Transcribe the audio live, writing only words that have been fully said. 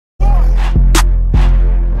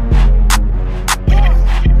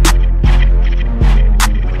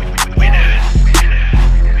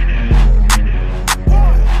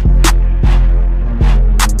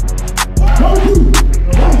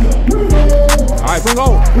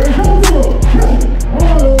Pringle.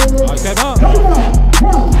 Okay, done.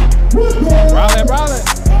 Roll it.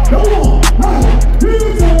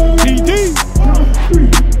 TD.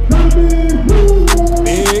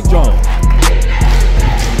 Big John.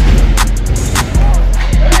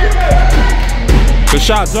 Good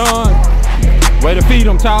shot, John. Way to feed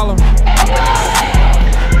him, Tyler.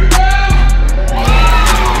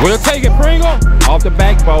 We'll take it, Pringle. Off the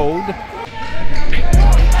backboard.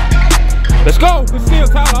 Let's go. Good steal,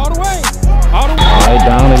 Tyler. All the way. All right,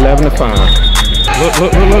 down 11-5. Look.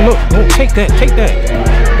 Oh, take that. Thank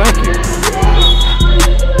you.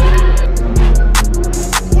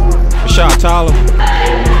 Good shot, Tyler.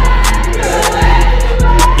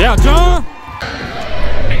 Yeah, John.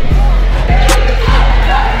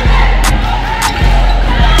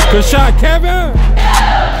 Good shot, Kevin.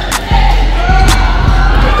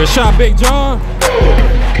 Good shot, Big John.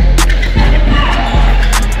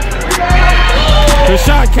 Good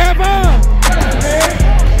shot, Kevin.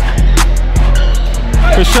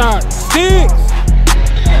 Good shot, Sticks.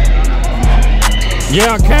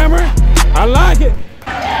 Yeah, Cameron. I like it.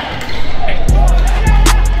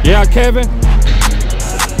 Yeah, Kevin.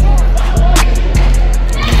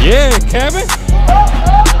 Yeah, Kevin.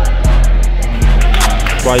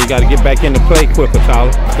 That's why you got to get back in the play quicker,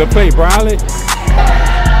 Tyler. Good play, Briley.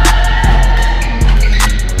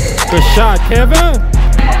 Good shot, Kevin.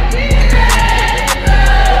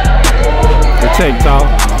 Good take, Tyler.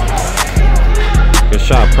 Good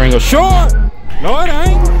shot, Pringle. Short. No, it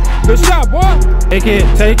ain't. Good shot, boy. Take it.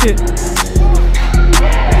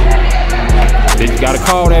 You got to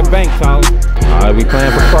call that bank, Tyler. All right, we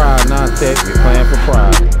playing for pride now, Tech. We playing for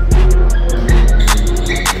pride.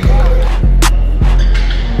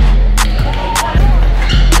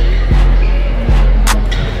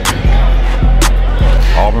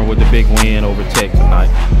 Auburn with the big win over Tech tonight.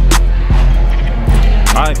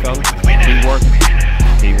 All right, fellas.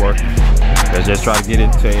 Keep working. Let's just try to get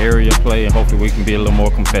into area play and hopefully we can be a little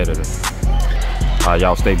more competitive. All right,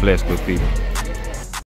 y'all stay blessed, good people.